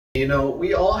You know,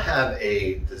 we all have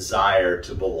a desire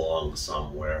to belong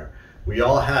somewhere. We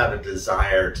all have a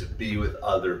desire to be with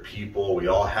other people. We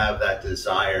all have that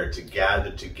desire to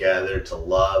gather together, to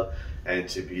love and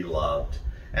to be loved.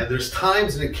 And there's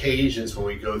times and occasions when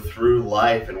we go through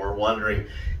life and we're wondering,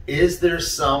 is there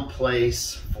some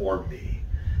place for me?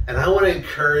 And I want to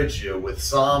encourage you with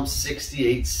Psalm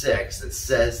 68:6 that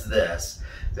says this,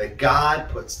 that God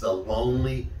puts the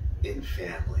lonely in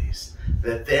families,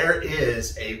 that there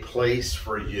is a place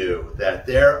for you, that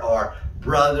there are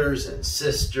brothers and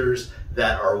sisters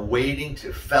that are waiting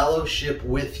to fellowship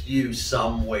with you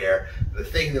somewhere. The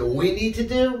thing that we need to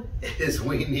do is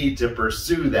we need to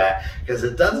pursue that, because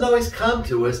it doesn't always come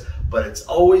to us, but it's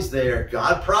always there.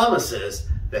 God promises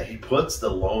that He puts the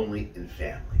lonely in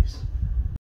families.